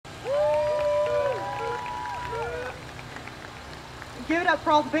give it up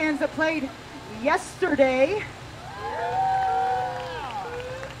for all the bands that played yesterday.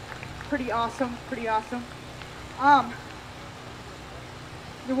 Pretty awesome, pretty awesome.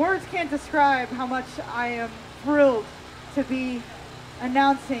 The words can't describe how much I am thrilled to be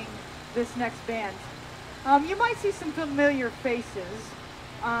announcing this next band. You might see some familiar faces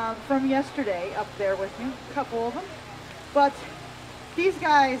from yesterday up there with me, a couple of them. But these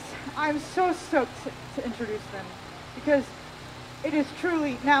guys, I'm so stoked to introduce them because it is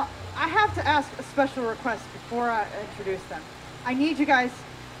truly, now I have to ask a special request before I introduce them. I need you guys,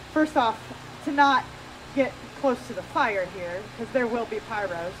 first off, to not get close to the fire here because there will be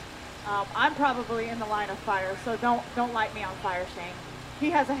pyros. I'm probably in the line of fire, so don't light me on fire, Shane. He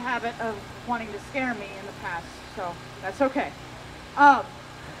has a habit of wanting to scare me in the past, so that's okay. But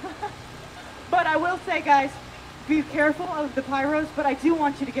I will say, guys, be careful of the pyros, but I do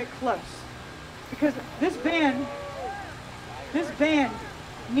want you to get close because this band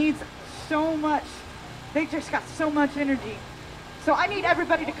needs so much, they just got so much energy. So I need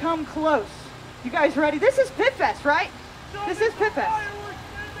everybody to come close. You guys ready? This is Pitfest, right? This is Pitfest,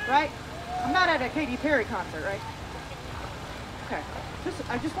 right? I'm not at a Katy Perry concert, right? Okay,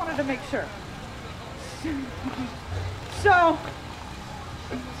 I just wanted to make sure. So,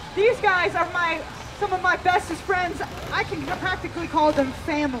 these guys are some of my bestest friends. I can practically call them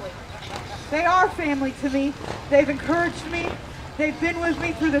family. They are family to me. They've encouraged me. They've been with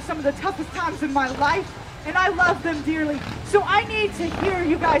me through some of the toughest times in my life, and I love them dearly. So I need to hear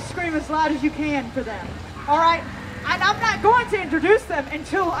you guys scream as loud as you can for them, all right? And I'm not going to introduce them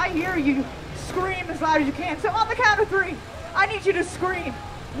until I hear you scream as loud as you can. So on the count of 3, I need you to scream.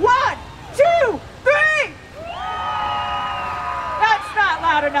 1, 2, 3! That's not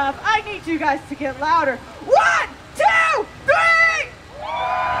loud enough. I need you guys to get louder. 1, 2, 3!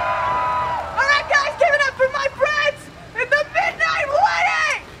 All right, guys, give it up for my friends in the Midnight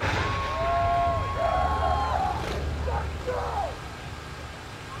Wedding!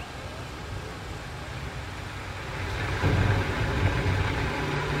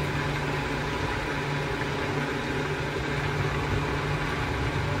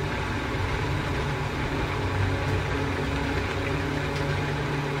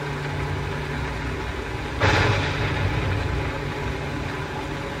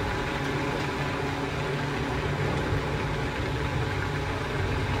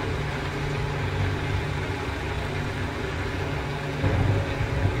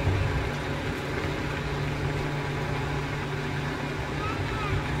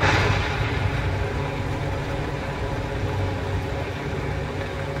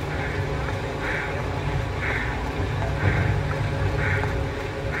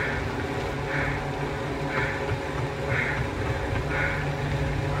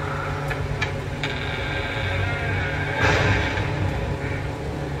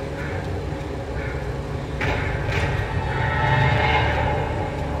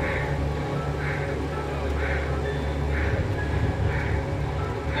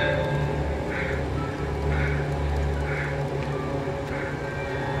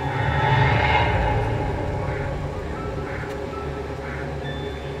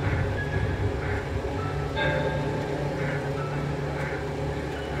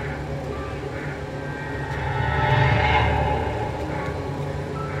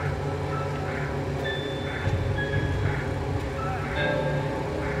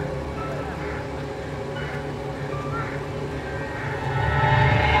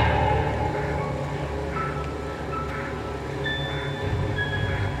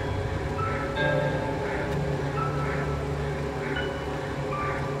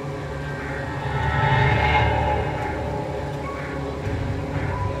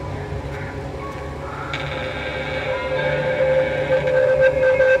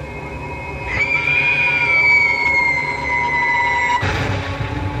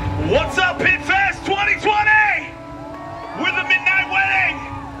 What's up, Pitfest 2020? We're the Midnight Wedding.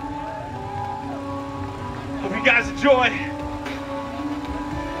 Hope you guys enjoy.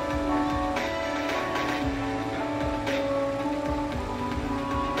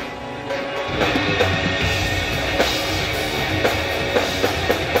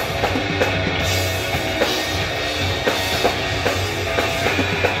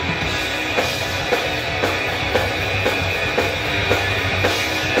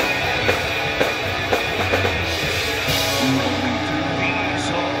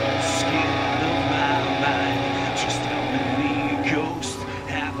 Skin of my mind, just tell me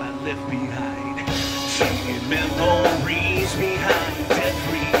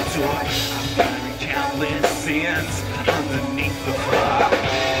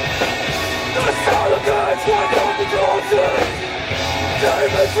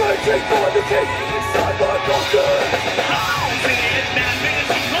Demons raging for the king inside my pocket. Haunted, nightmares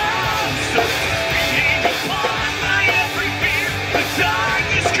and monsters beating upon my every fear. The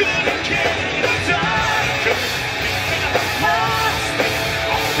darkness couldn't get any darker. Lost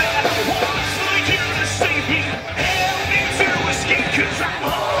all that I was for you to save me. Help me to escape 'cause I'm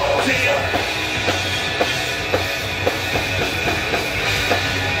haunted.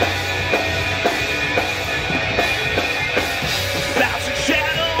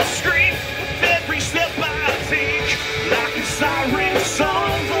 Siren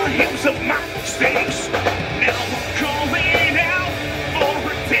song for hymns of my mistakes. Now I'm calling out for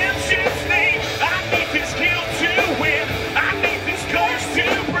redemption's name. I need this guilt to win. I need this curse to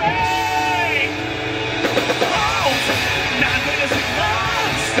break. Oh, nightmares and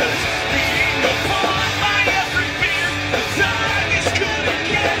monsters beating upon my every fear. The darkness couldn't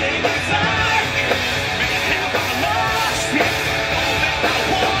get any darker. Man, have I lost it? All that I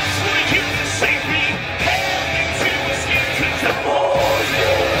was for you to save me. Help me to escape.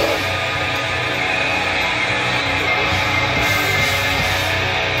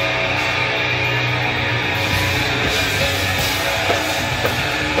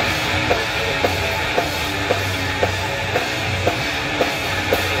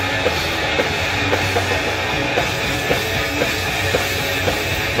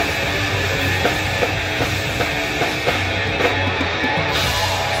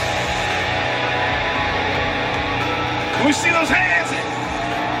 Can we see those hands?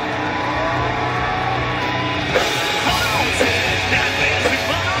 Haunted, nightmares and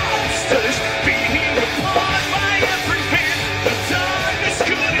monsters beating upon my every fear. The darkness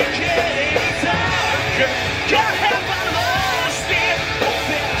couldn't get any darker. God, have I lost it? All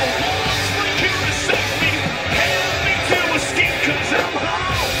that I was for you to save me. Help me to escape 'cause I'm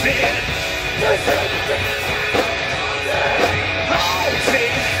haunted.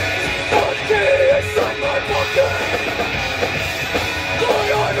 Haunted. One key inside my pocket.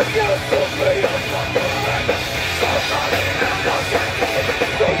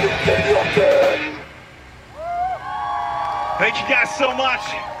 Thank you guys so much.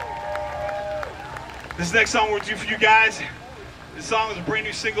 This next song we're doing for you guys. This song is a brand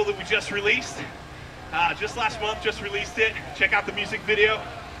new single that we just released. Just last month, just released it. Check out the music video.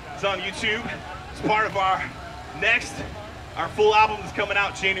 It's on YouTube. It's part of our full album that's coming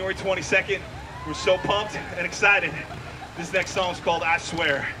out January 22nd. We're so pumped and excited. This next song is called I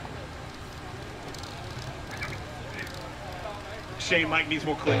Swear. Shane, Mike needs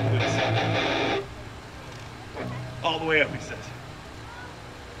more click, please. All the way up, he says.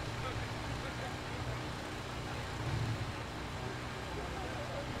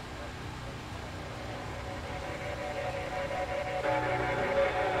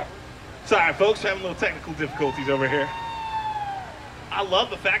 Sorry, folks, having a little technical difficulties over here. I love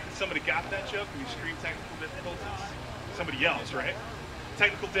the fact that somebody got that joke when you scream technical difficulties. Somebody yells, right?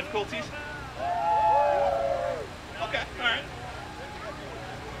 Technical difficulties? Okay, all right.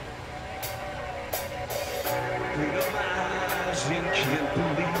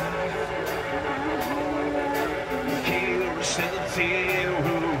 Can't believe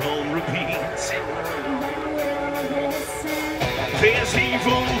we're on repeat. There's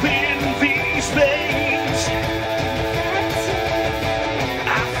evil in these veins. I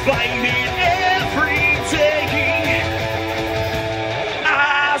fight it every day.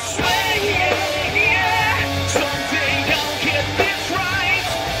 I swear, yeah, someday I'll get this right.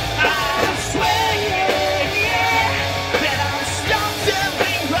 I swear, yeah, that I'll stop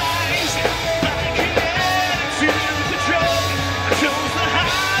telling lies. Like an attitude to drug. I chose the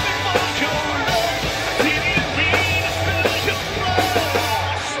high before your love. Didn't mean to spill your blood.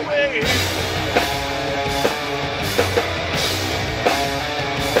 I swear.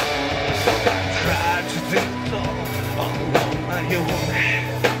 Tried to think all on my own.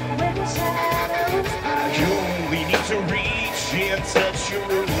 You only need to reach and touch your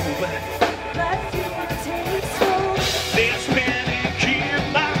room. There's panic in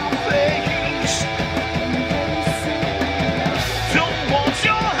my face. Don't want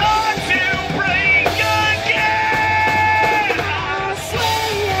your heart to break again. I swear,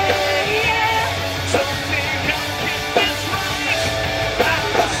 yeah, someday I'll get this right.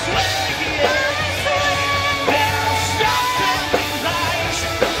 I swear, yeah, that I'll stop telling lies.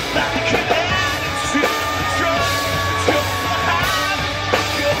 Like an attitude drug. It's your high,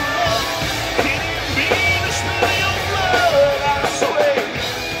 your love. Didn't mean to spill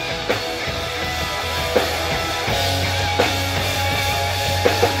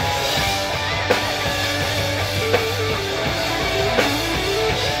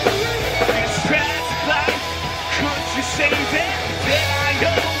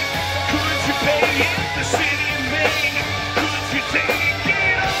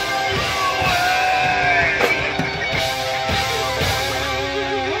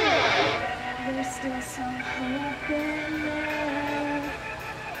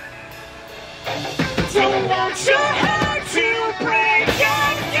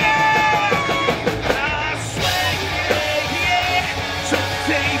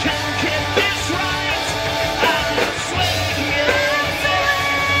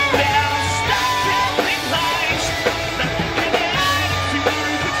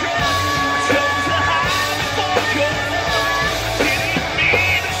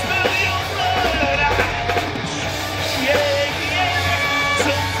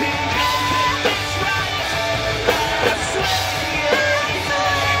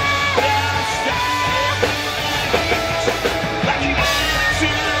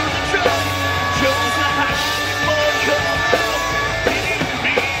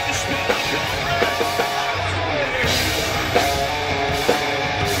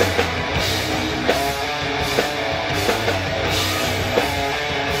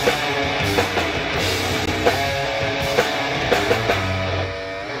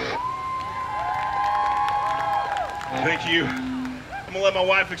Thank you. I'm gonna let my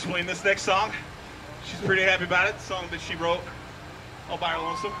wife explain this next song. She's pretty happy about it. The song that she wrote all by her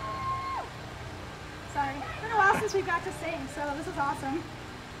lonesome. Sorry, it's been a while since we got to sing, so this is awesome.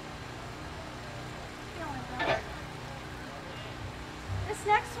 This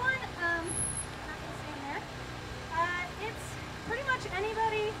next one, I'm not gonna sing there. It's pretty much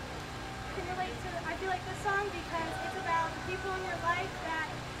anybody can relate to. I feel like this song because it's about the people in your life that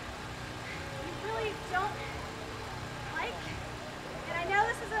you really don't like. And I know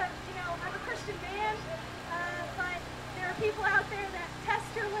this is I'm a Christian band, but there are people out there that test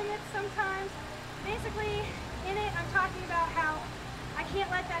your limits sometimes. Basically, in it, I'm talking about how I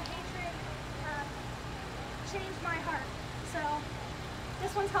can't let that hatred change my heart. So,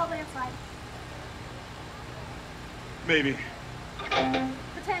 this one's called Landslide. Maybe.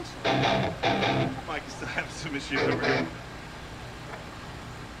 Potentially. Mike still have some issues over here.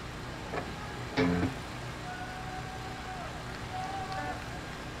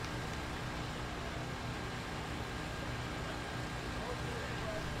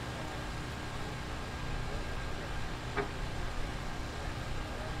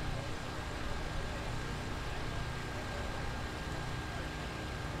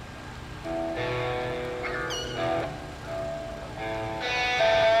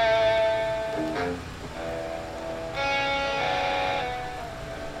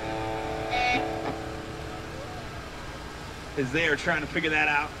 Is there trying to figure that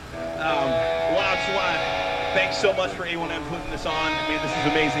out. Well, I just want to thank so much for A1M putting this on. I mean, this is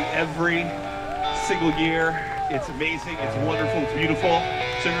amazing every single year. It's amazing, it's wonderful, it's beautiful.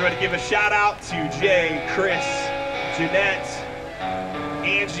 So everybody give a shout out to Jay, Chris, Jeanette,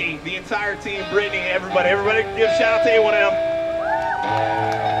 Angie, the entire team, Brittany, everybody give a shout out to A1M.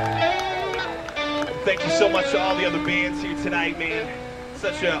 Thank you so much to all the other bands here tonight, man.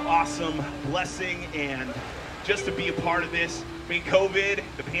 Such an awesome blessing, and just to be a part of this. I mean, COVID,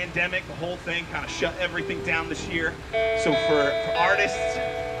 the pandemic, the whole thing kind of shut everything down this year. So for artists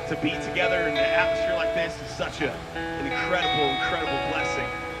to be together in an atmosphere like this is such an incredible blessing.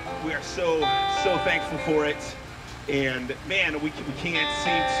 We are so thankful for it. And man, we can't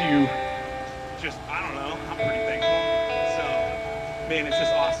seem to just, I don't know, I'm pretty thankful. So, man, it's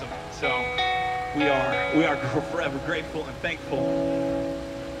just awesome. So we are forever grateful and thankful.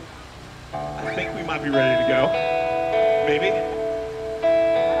 I think we might be ready to go. Maybe?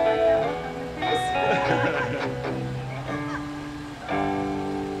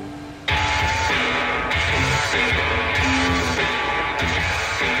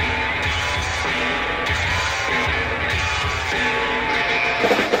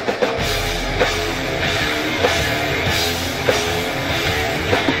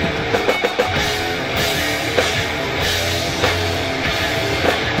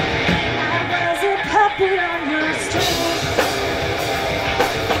 I was a puppet on your store.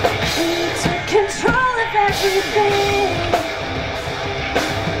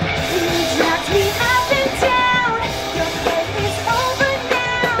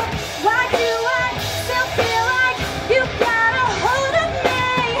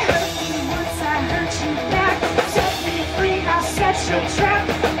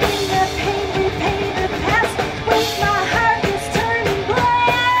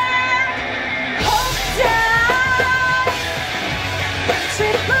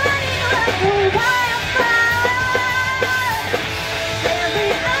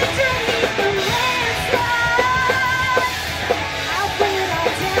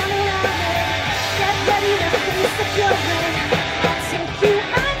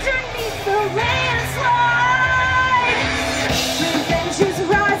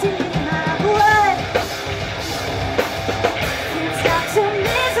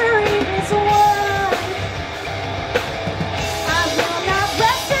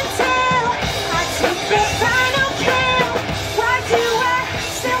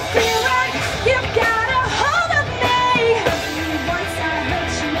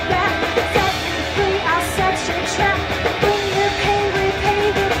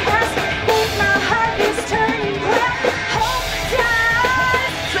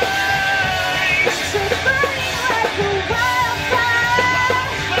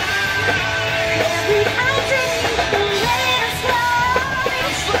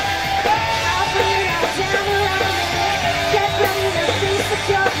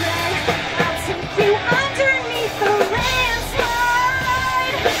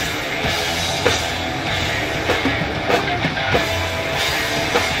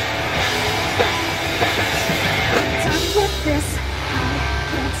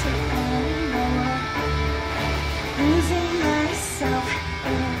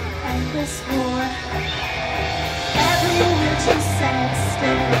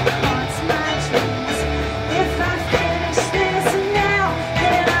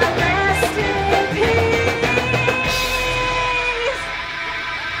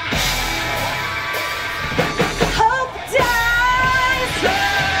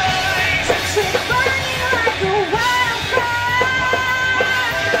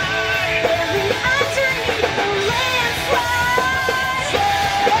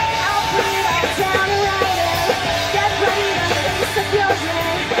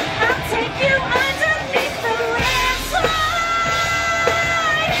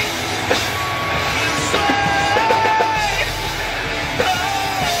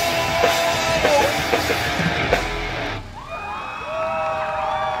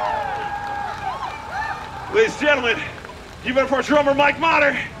 Ladies and gentlemen, give it up for our drummer, Mike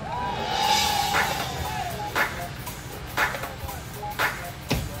Motter.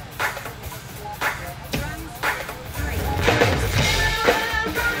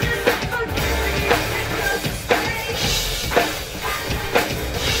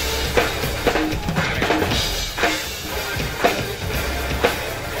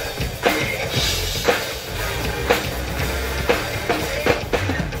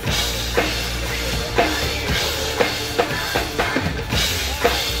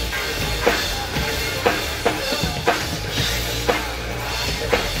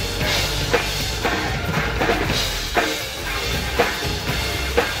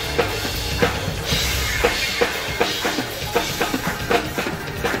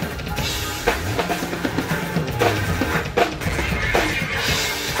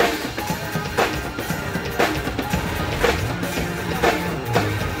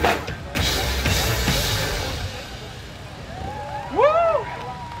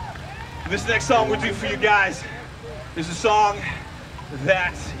 This next song we'll do for you guys is a song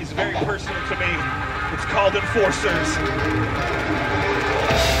that is very personal to me. It's called Enforcers.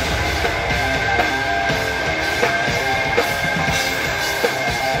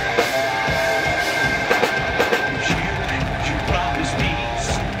 You promised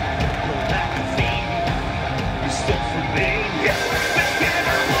peace, but like a thief, you stole from me. But then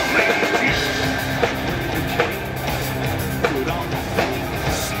I will make you put on the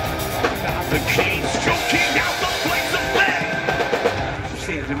face. The king's choking out the flames of flame. I'm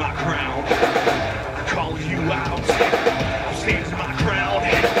standing my ground, I call you out. I'm standing my ground,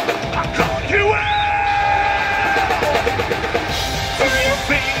 I call you out. Do you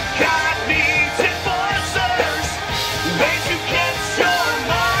think I need enforcers? Ways you get your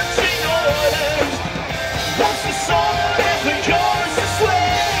marching orders. Once the sword ever yours to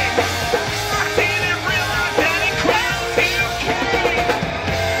swing, I didn't realize that he crowned you king.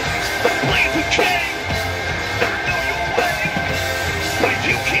 Please the king, I know your way, but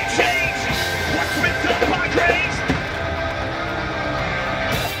you can't change what's been done by grace.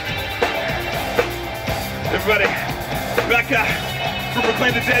 Everybody, Becca from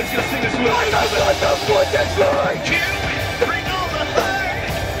Proclaim the Dead is gonna sing this with us. You bring all the hurt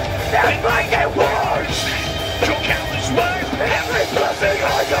and make it worse. Your countless words, every blessing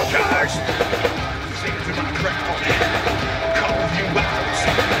I got curse. Stand to my crown, call you out.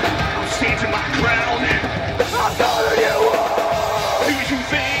 I'm standing my ground, I'm calling you out. Do you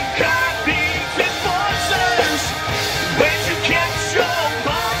think I need enforcers? Where'd you get your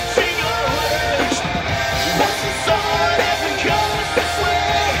marching orders? Once the sword ever goes to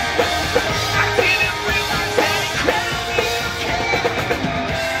swing, I didn't realize that he crowned you king.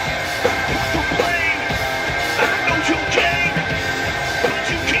 Proclaim, I know your game, but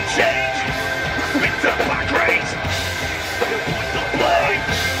you can't change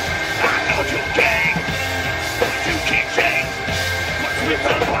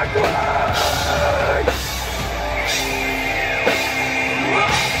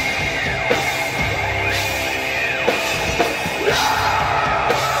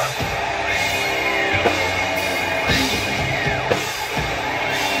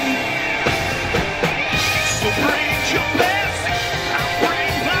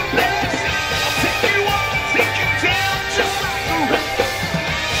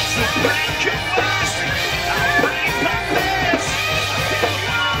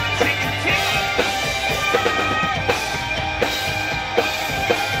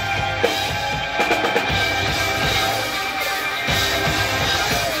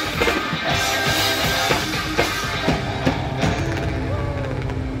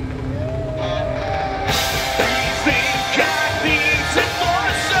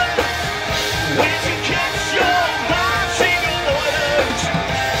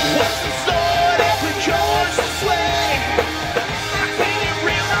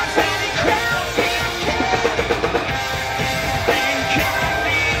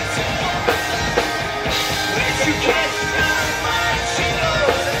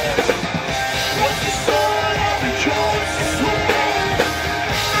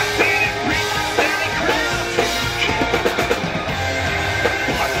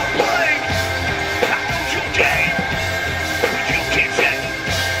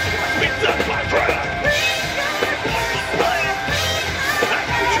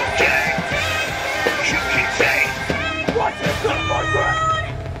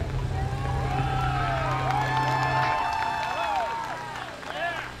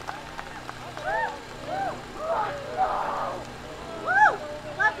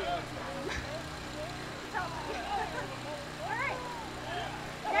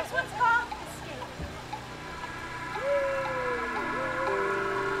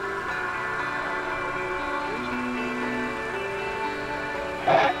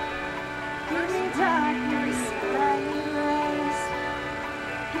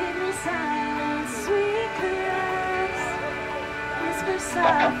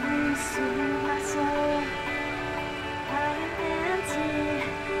softly soothe my soul. I am empty,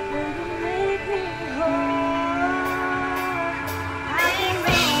 will you make me whole? I've been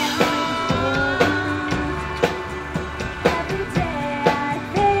waiting for you. Every day I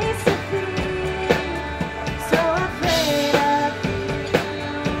face defeat, so afraid of you.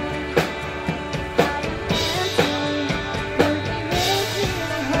 I am empty, will you make me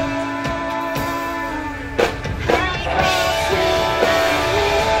whole?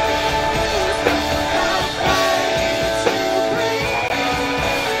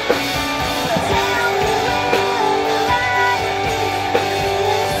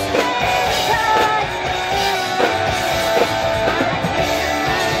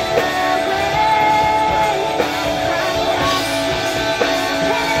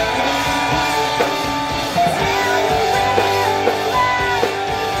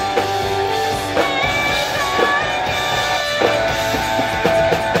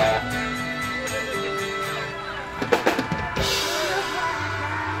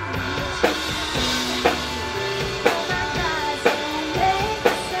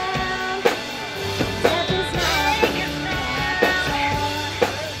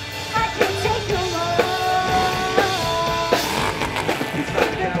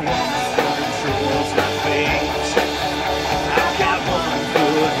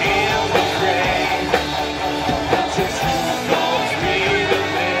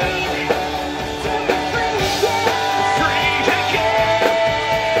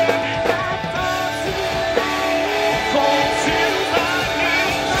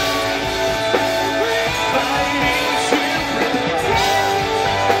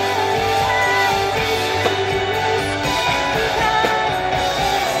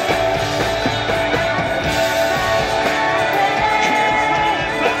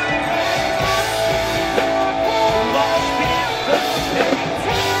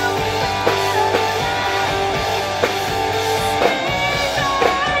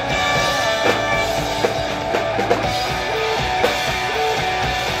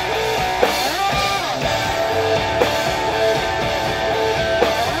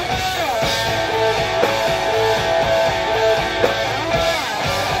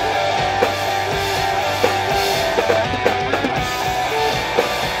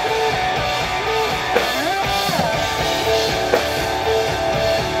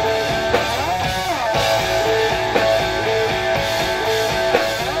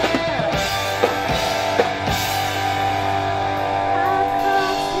 I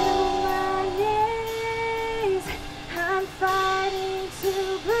fall to my knees, I'm fighting to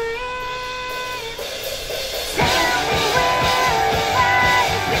breathe. Tell me, will you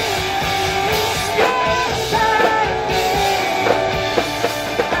let me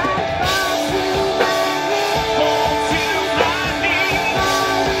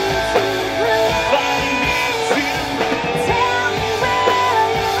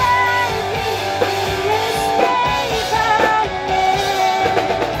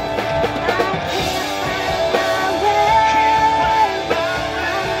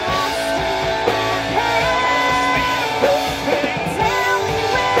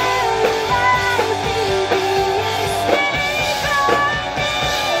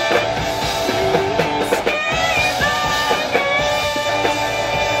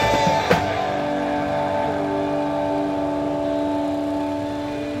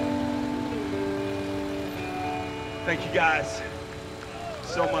Thank you guys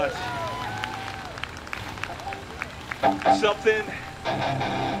so much. Something,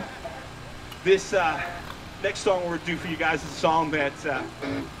 this next song we're due for you guys is a song that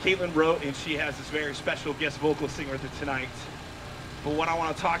Caitlin wrote, and she has this very special guest vocal singer with her tonight. But what I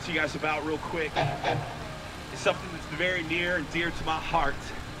want to talk to you guys about real quick is something that's very near and dear to my heart.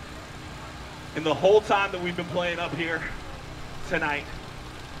 And the whole time that we've been playing up here tonight,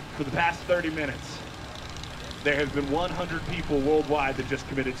 for the past 30 minutes, there have been 100 people worldwide that just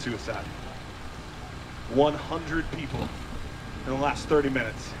committed suicide. 100 people in the last 30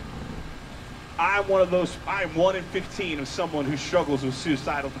 minutes. I'm one of those, I'm 1 in 15 of someone who struggles with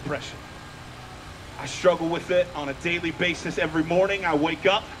suicidal depression. I struggle with it on a daily basis. Every morning I wake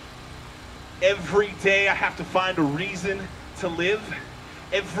up. Every day I have to find a reason to live.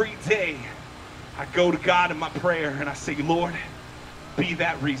 Every day I go to God in my prayer and I say, Lord, be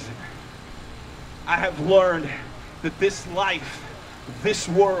that reason. I have learned that this life, this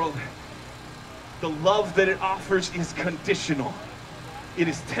world, the love that it offers is conditional. It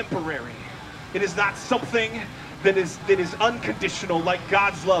is temporary. It is not something that is unconditional like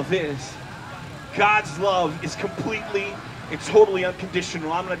God's love is. God's love is completely and totally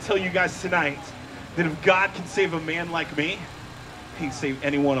unconditional. I'm going to tell you guys tonight that if God can save a man like me, He can save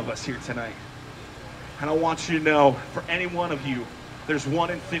any one of us here tonight. And I want you to know, for any one of you, there's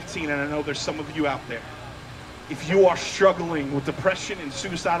 1 in 15, and I know there's some of you out there. If you are struggling with depression and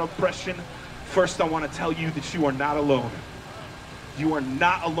suicidal depression, first I want to tell you that you are not alone. You are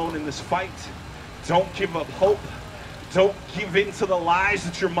not alone in this fight. Don't give up hope. Don't give in to the lies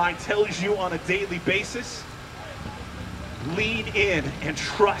that your mind tells you on a daily basis. Lean in and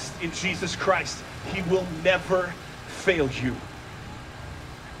trust in Jesus Christ. He will never fail you.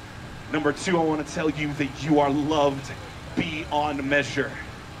 Number 2, I want to tell you that you are loved beyond measure.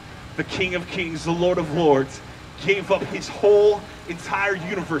 The King of Kings, the Lord of Lords, gave up his whole entire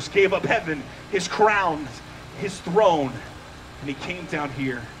universe, gave up heaven, his crown, his throne, and he came down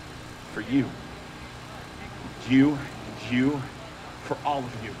here for you. You, for all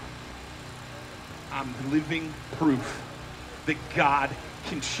of you. I'm living proof that God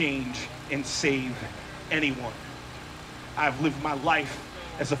can change and save anyone. I've lived my life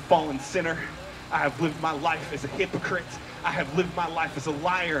as a fallen sinner. I have lived my life as a hypocrite. I have lived my life as a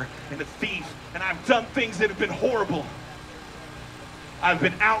liar and a thief, and I've done things that have been horrible. I've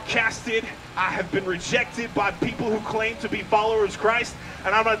been outcasted. I have been rejected by people who claim to be followers of Christ,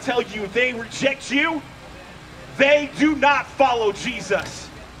 and I'm going to tell you, they reject you. They do not follow Jesus.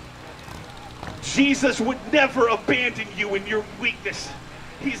 Jesus would never abandon you in your weakness.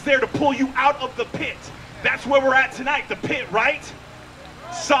 He's there to pull you out of the pit. That's where we're at tonight, the pit, right?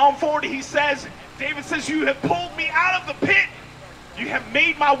 Psalm 40, he says, David says, you have pulled me out of the pit. You have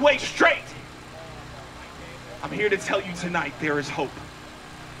made my way straight. I'm here to tell you tonight there is hope.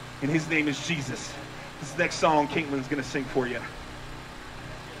 And his name is Jesus. This next song Caitlin's going to sing for you.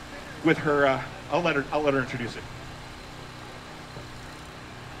 With her, I'll let her introduce it.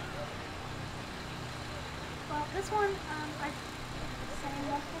 Well, this one I've sang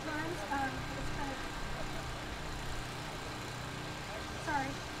multiple times. It's kind of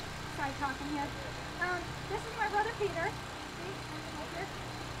sorry talking here. This is my brother Peter. See, right here.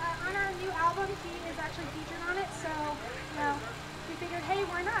 On our new album, he is actually featured on it. So, we figured, hey,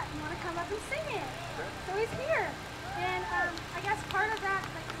 why not? You want to come up and sing it? So he's here. And I guess part of that,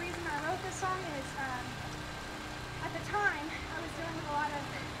 like the reason I wrote this song is at the time I was dealing with a lot of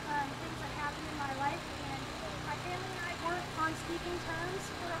things that happened in my life, and my family and I weren't on speaking terms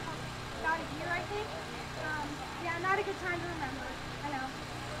for about a year, I think. Yeah, not a good time to remember, I know.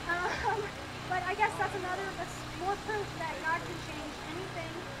 But I guess that's more proof that God can change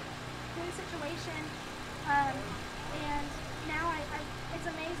anything, any situation. And now it's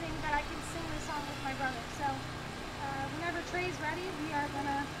amazing that I can sing this song with my brother. So whenever Trey's ready,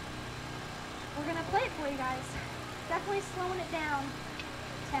 we're gonna play it for you guys. Definitely slowing it down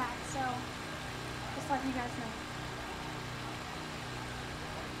a tad, so just letting you guys know.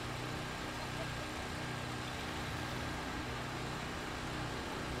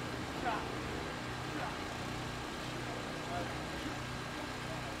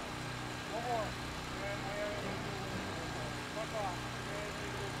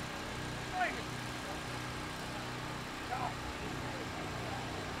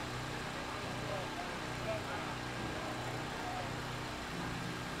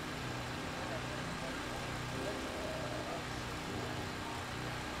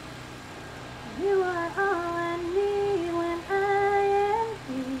 You are all I need when I am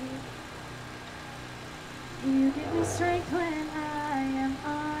weak. You give me strength when I am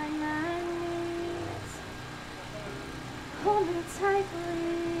on my knees. Hold me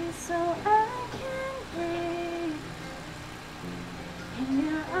tightly so I can breathe. In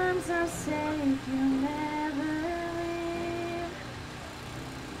your arms I'm safe, you never leave.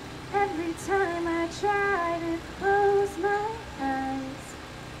 Every time I try to close my eyes,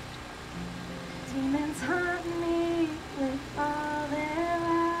 demons haunt me with all their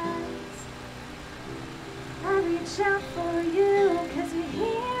lies. I reach out for you 'cause you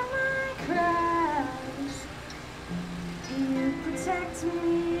hear my cries. You protect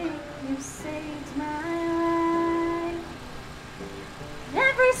me, you saved my life.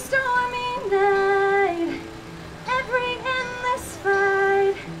 Every stormy night, every endless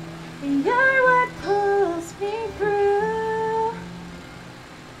fight, you're what pulls me through.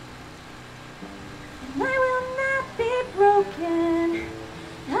 And I will not be broken,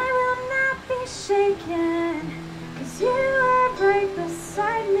 I will not be shaken, 'cause you are right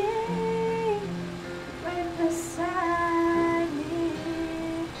beside me, right beside me.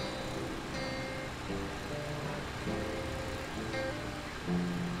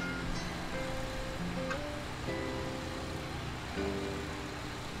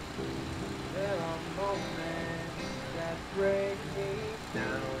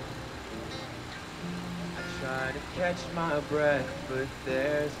 catch my breath, but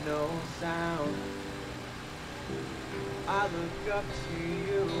there's no sound. I look up to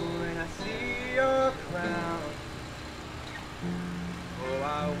you and I see your crown. Oh,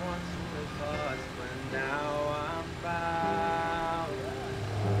 I once was lost, but now I'm found.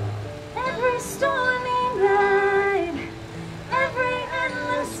 Every stormy night, every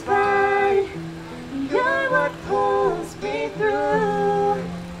endless fight, you're what pulls me through.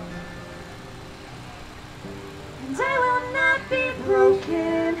 And I will not be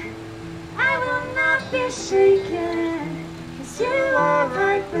broken, I will not be shaken, 'cause you are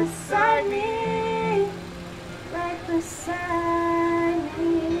right beside me, right beside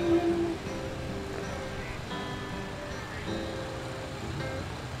me.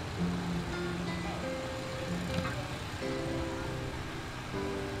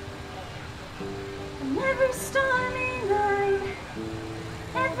 And every stormy night,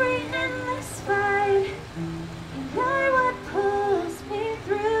 every endless fight, you're what pulls me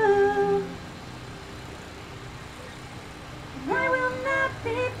through. And I will not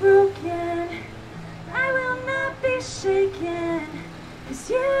be broken, I will not be shaken, 'cause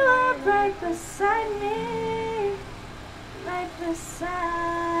you are right beside me, right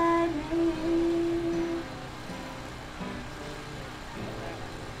beside me.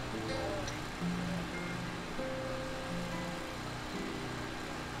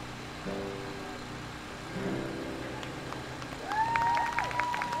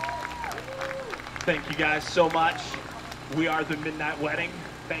 Thank you guys so much. We are the Midnight Wedding.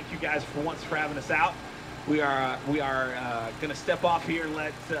 Thank you guys for having us out. We are going to step off here and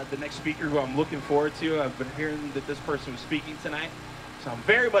let the next speaker, who I'm looking forward to. I've been hearing that this person was speaking tonight, so I'm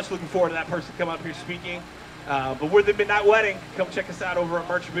very much looking forward to that person come up here speaking. But we're the Midnight Wedding. Come check us out over at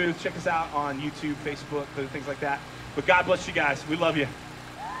Merch Booth. Check us out on YouTube, Facebook, things like that. But God bless you guys. We love you.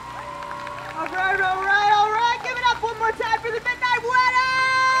 All right, all right, all right. Give it up one more time for the Midnight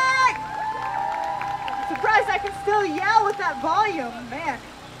Wedding! I'm surprised I can still yell with that volume, man.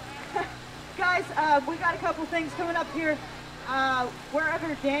 Guys, we got a couple things coming up here.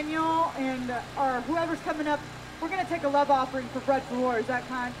 Wherever Daniel and or whoever's coming up, we're gonna take a love offering for Bread for War. Is that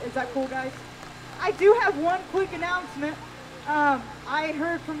cool, guys? I do have one quick announcement. I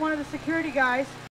heard from one of the security guys